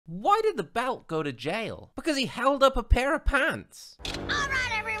Why did the belt go to jail? Because he held up a pair of pants. All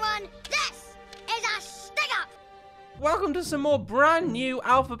right, everyone, this is a stick-up. Welcome to some more brand new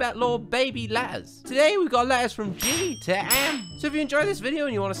alphabet law baby letters. Today we've got letters from G to M. So if you enjoyed this video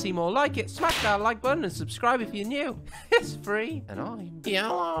and you want to see more like it, smash that like button and subscribe if you're new. It's free and I'm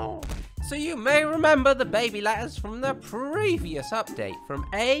yellow. So you may remember the baby letters from the previous update, from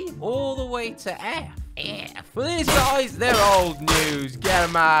A all the way to F. For these guys, they're old news. Get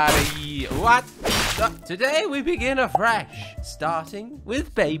them out of here. What? Today we begin afresh, starting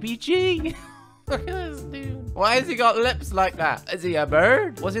with baby G. Look at this dude. Why has he got lips like that? Is he a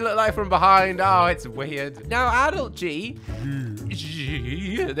bird? What's he look like from behind? Oh, it's weird. Now, adult G,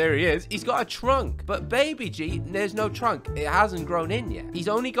 there he is. He's got a trunk. But baby G, there's no trunk. It hasn't grown in yet. He's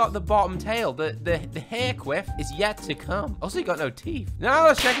only got the bottom tail. The hair quiff is yet to come. Also, he got no teeth. Now,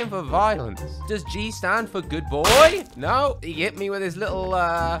 let's check him for violence. Does G stand for good boy? No. He hit me with his little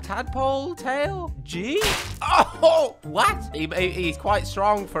tadpole tail. G? Oh, what? He's quite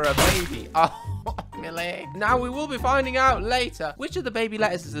strong for a baby. Oh. Now we will be finding out later which of the baby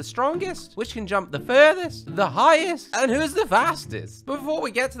letters is the strongest, which can jump the furthest, the highest, and who's the fastest. But before we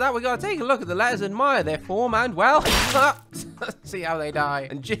get to that, we gotta take a look at the letters and admire their form and, well, see how they die.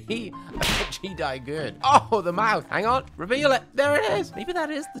 And G died good. Oh, the mouth. Hang on, reveal it. There it is. Maybe that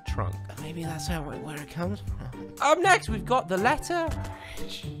is the trunk. Maybe that's where it comes from. Up next, we've got the letter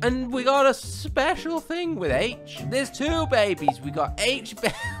H. And we got a special thing with H. There's two babies. We got H.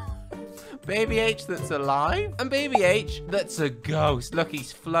 Baby H that's alive and baby H that's a ghost. Look,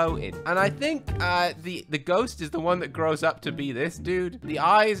 he's floating. And I think the ghost is the one that grows up to be this dude. The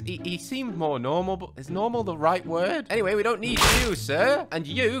eyes, he seemed more normal, but is normal the right word? Anyway, we don't need you, sir. And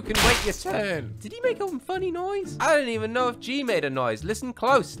you can wait your turn. Did he make a funny noise? I don't even know if G made a noise. Listen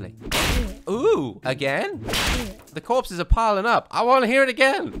closely. Ooh, again? The corpses are piling up. I want to hear it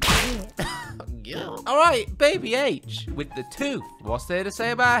again. All right, baby H with the tooth. What's there to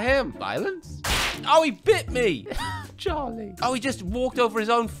say about him? Violence? Oh, he bit me. Charlie. Oh, he just walked over his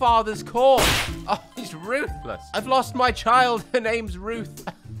own father's corpse. Oh, he's ruthless. I've lost my child. Her name's Ruth.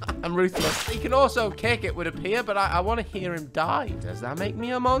 I'm ruthless. He can also kick, it would appear, but I want to hear him die. Does that make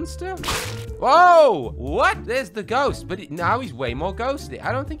me a monster? Whoa! What? There's the ghost, but now he's way more ghostly.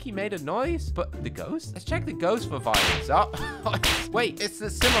 I don't think he made a noise, but the ghost? Let's check the ghost for violence. Oh, wait, it's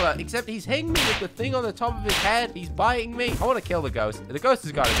similar, except he's hitting me with the thing on the top of his head. He's biting me. I want to kill the ghost. The ghost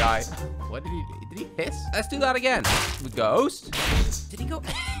has got to die. What did he do? Did he hiss? Let's do that again. The ghost? Did he go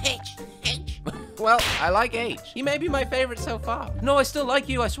H? Well, I like H. He may be my favorite so far. No, I still like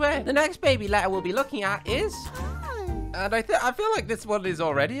you, I swear. The next baby letter we'll be looking at is... And I feel like this one is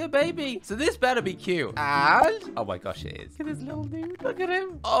already a baby. So this better be cute. And... Oh my gosh, it is. Look at this little dude. Look at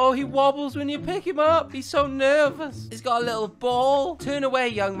him. Oh, he wobbles when you pick him up. He's so nervous. He's got a little ball. Turn away,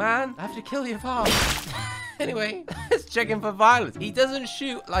 young man. I have to kill your father. Anyway, let's check him for violence. He doesn't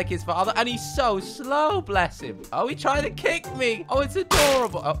shoot like his father, and he's so slow, bless him. Oh, he tried to kick me. Oh, it's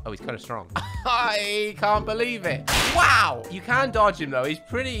adorable. Oh, he's kind of strong. I can't believe it. Wow. You can dodge him, though. He's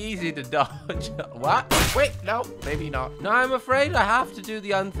pretty easy to dodge. What? Wait, no, maybe not. No, I'm afraid I have to do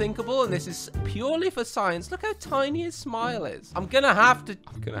the unthinkable, and this is purely for science. Look how tiny his smile is. I'm gonna have to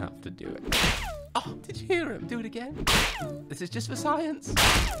do it. Oh, did you hear him? Do it again. This is just for science.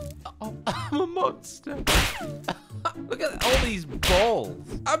 Oh, I'm a monster. Look at all these balls.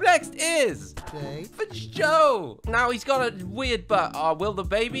 Up next is for Joe. Now he's got a weird butt. Will the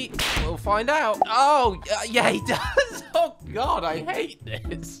baby? We'll find out. Oh, yeah, he does. Oh, God, I hate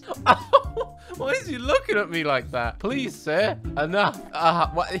this. Oh, why is he looking at me like that? Please, sir, enough.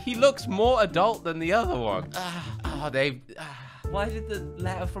 He looks more adult than the other one. Why did the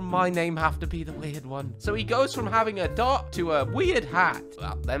letter from my name have to be the weird one? So he goes from having a dot to a weird hat.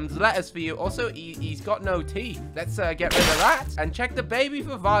 Well, them's letters for you. Also, he's got no teeth. Let's get rid of that and check the baby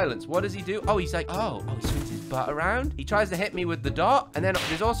for violence. What does he do? Oh, he's like, oh, he swings his butt around. He tries to hit me with the dot. And then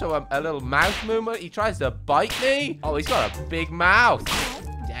there's also a little mouth movement. He tries to bite me. Oh, he's got a big mouth.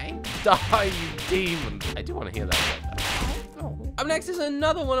 Dang. Die, you demon. I do want to hear that. Oh. Up next is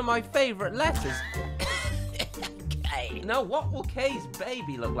another one of my favorite letters. Now, what will K's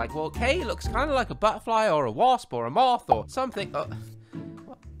baby look like? Well, K looks kind of like a butterfly or a wasp or a moth or something.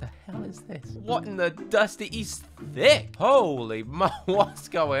 What the hell is this? What in the dusty? He's thick. Holy mo, what's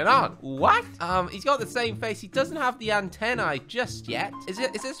going on? What? He's got the same face. He doesn't have the antennae just yet. Is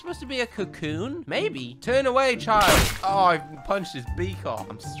it supposed to be a cocoon? Maybe. Turn away, child. Oh, I punched his beak off.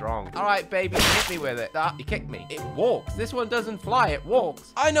 I'm strong. All right, baby, hit me with it. You kicked me. It walks. This one doesn't fly. It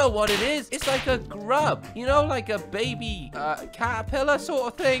walks. I know what it is. It's like a grub. You know, like a baby caterpillar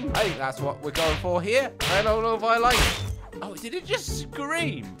sort of thing. I think that's what we're going for here. I don't know if I like it. Oh, did it just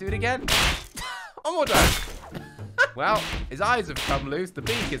scream? Do it again. One more time. Well, his eyes have come loose. The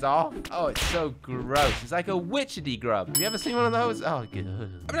beak is off. Oh, it's so gross. It's like a witchetty grub. Have you ever seen one of those? Oh, good.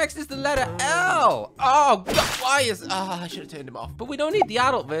 Up next is the letter L. Oh, God, why is... Oh, I should have turned him off. But we don't need the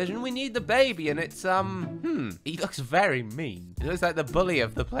adult version. We need the baby, and it's, He looks very mean. He looks like the bully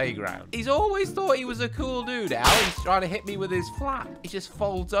of the playground. He's always thought he was a cool dude. Al, he's trying to hit me with his flap. He just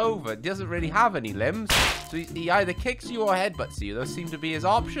folds over. He doesn't really have any limbs. So he either kicks you or headbutts you. Those seem to be his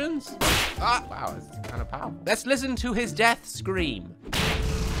options. Ah, wow, it's kind of powerful. Let's listen to his death scream.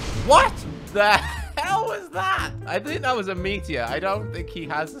 What the hell was that? I think that was a meteor. I don't think he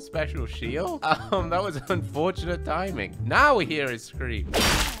has a special shield. That was unfortunate timing. Now we hear his scream.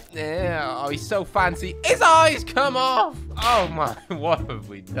 Yeah, oh, he's so fancy. His eyes come off. Oh my, what have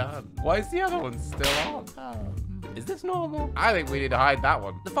we done? Why is the other one still on? Is this normal? I think we need to hide that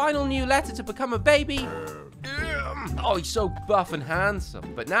one. The final new letter to become a baby. Oh, he's so buff and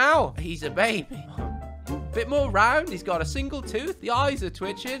handsome. But now, he's a baby. Bit more round, he's got a single tooth, the eyes are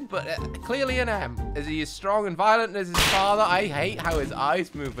twitching, but clearly an M. Is he as strong and violent as his father? I hate how his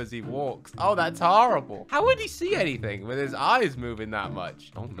eyes move as he walks. Oh, that's horrible. How would he see anything with his eyes moving that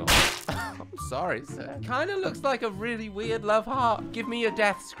much? Oh, no. I'm sorry, sir. Kind of looks like a really weird love heart. Give me your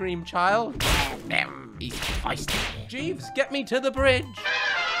death scream, child. He's feisty. Jeeves, get me to the bridge.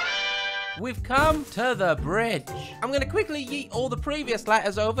 We've come to the bridge. I'm going to quickly yeet all the previous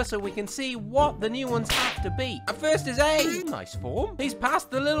letters over so we can see what the new ones have to be. At first is A. Nice form. He's past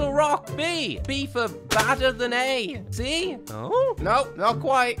the little rock. B. B for badder than A. C. Oh, no, not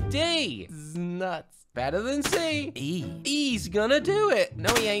quite. D. Nuts. Better than C. E. E's gonna do it.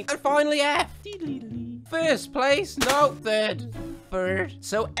 No, he ain't. And finally F. First place. No, third.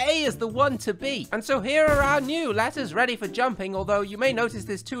 So A is the one to beat. And so here are our new letters ready for jumping, although you may notice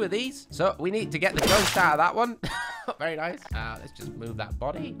there's two of these. So we need to get the ghost out of that one. Very nice. Let's just move that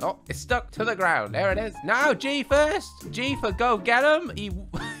body. Oh, it's stuck to the ground. There it is. Now G first. G for go get him.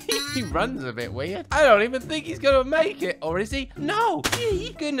 He runs a bit weird. I don't even think he's gonna make it. Or is he? No.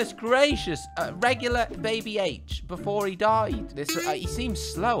 G. Goodness gracious. Regular baby H before he died. This he seems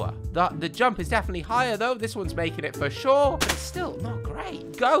slower. The jump is definitely higher though. This one's making it for sure. But it's still not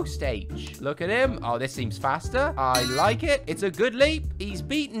great. Ghost H. Look at him. Oh, this seems faster. I like it. It's a good leap. He's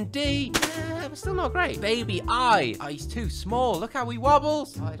beaten D. But still not great. Baby I. Oh, he's too small. Look how he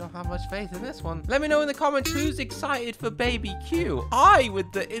wobbles. Oh, I don't have much faith in this one. Let me know in the comments who's excited for baby Q. I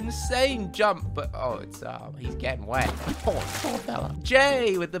with the insane jump, but oh, it's he's getting wet. Poor fella.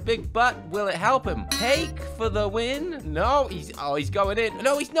 J with the big butt. Will it help him? Cake for the win. No, he's going in.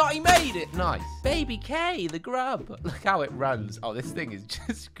 No, he's not. He made it. Nice. Baby K, the grub. Look how it runs. Oh, this thing is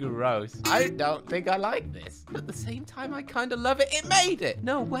just gross. I don't think I like this. But at the same time, I kind of love it. It made it.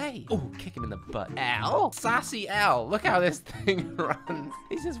 No way. Oh, kick him in the butt. L. Sassy L. Look how this thing runs.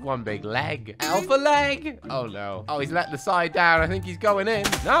 He's just one big leg. L for leg. Oh, no. Oh, he's let the side down. I think he's going in.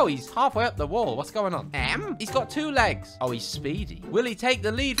 No, he's halfway up the wall. What's going on? M. He's got two legs. Oh, he's speedy. Will he take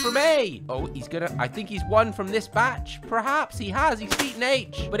the lead from A? Oh, he's gonna... I think he's won from this batch. Perhaps he has. He's beaten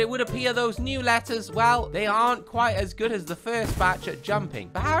H. But it would appear those new letters, well, they aren't quite as good as the first batch at jumping.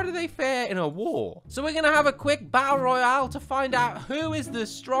 But how do they fare in a war? So we're gonna have a quick battle royale to find out who is the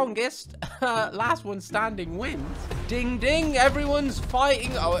strongest. Last one standing wins. Ding ding, everyone's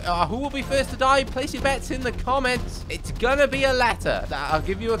fighting. Who will be first to die? Place your bets in the comments. It's gonna be a letter. I'll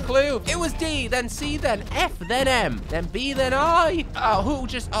give you a clue. It was D, then C, then F, then M, then B, then I.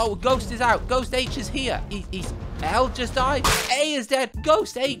 Ghost is out. Ghost H is here. He's L just died. A is dead.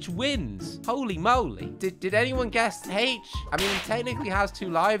 Ghost H wins. Holy moly. Did anyone guess H? I mean, he technically has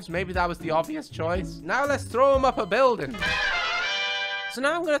 2 lives. Maybe that was the obvious choice. Now let's throw him up a building. So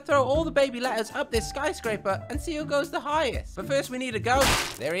now I'm going to throw all the baby letters up this skyscraper and see who goes the highest. But first we need a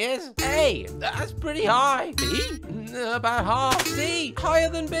ghost. There he is. A. That's pretty high. B. About half. C. Higher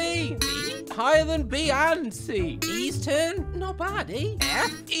than B. B. Higher than B and C. E's turn. Not bad, E.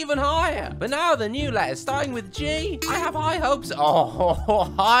 F. Even higher. But now the new letters starting with G. I have high hopes.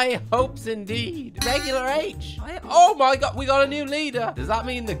 Oh, high hopes indeed. Regular H. Oh my God, we got a new leader. Does that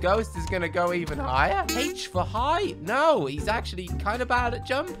mean the ghost is going to go even higher? H for high? No, he's actually kind of bad at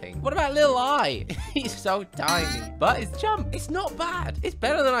jumping. What about little I? He's so tiny. But his jump, it's not bad. It's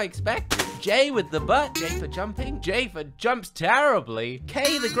better than I expected. J with the butt. J for jumping. J for jumps terribly.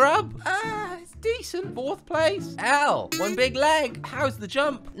 K the grub. It's decent. 4th place. L. One big leg. How's the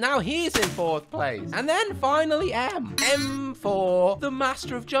jump? Now he's in 4th place. And then finally M. M for the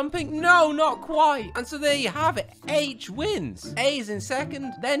master of jumping. No, not quite. And so there you have it. H wins. A's in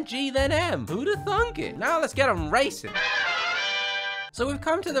 2nd, then G, then M. Who'd have thunk it? Now let's get them racing. So we've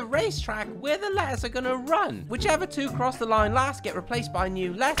come to the racetrack where the letters are gonna run. Whichever two cross the line last get replaced by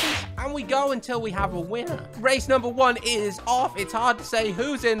new letters, and we go until we have a winner. Race number 1 is off. It's hard to say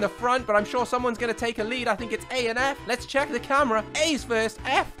who's in the front, but I'm sure someone's gonna take a lead. I think it's A and F. Let's check the camera. A's first,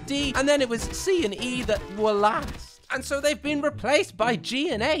 F, D, and then it was C and E that were last. And so they've been replaced by G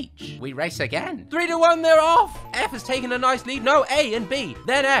and H. We race again. 3-1, they're off. F has taken a nice lead. No, A and B,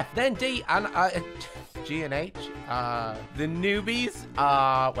 then F, then D, and G and H. The newbies.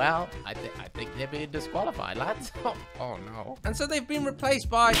 Well, I think they're being disqualified, lads. Oh no. And so they've been replaced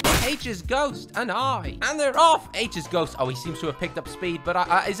by H's Ghost and I. And they're off. H's Ghost. Oh, he seems to have picked up speed, but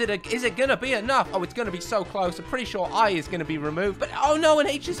is it gonna be enough? Oh, it's gonna be so close. I'm pretty sure I is gonna be removed. But oh no, and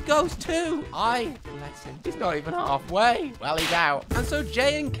H's Ghost too. I, bless him. He's not even halfway. Well, he's out. And so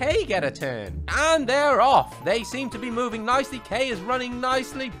J and K get a turn. And they're off. They seem to be moving nicely. K is running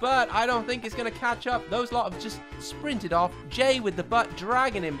nicely, but I don't think it's gonna catch up. Those lot have just sprinted off. J with the butt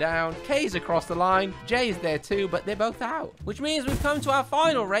dragging him down. K's across the line. J is there too, but they're both out. Which means we've come to our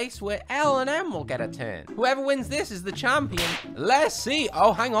final race where L and M will get a turn. Whoever wins this is the champion. Let's see.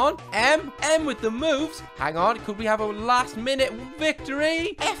 Oh, hang on. M with the moves. Hang on. Could we have a last minute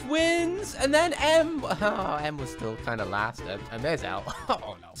victory? F wins. And then M. Oh, M was still kind of last. And there's L.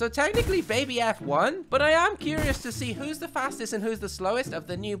 Oh no. So technically baby F won, but I am curious to see who's the fastest and who's the slowest of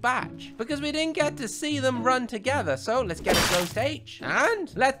the new batch, because we didn't get to see them run together. So let's get a Ghost H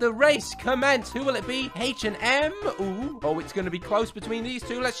and let the race commence. Who will it be? H and M? Ooh. Oh, it's going to be close between these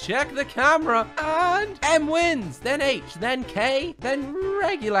two. Let's check the camera. And M wins. Then H. Then K. Then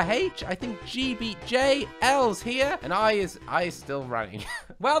regular H. I think G beat J. L's here. And I is still running.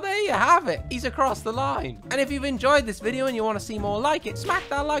 Well, there you have it. He's across the line. And if you've enjoyed this video and you want to see more like it, smack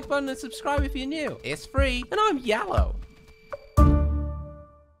that like button and subscribe if you're new. It's free. And I'm yellow.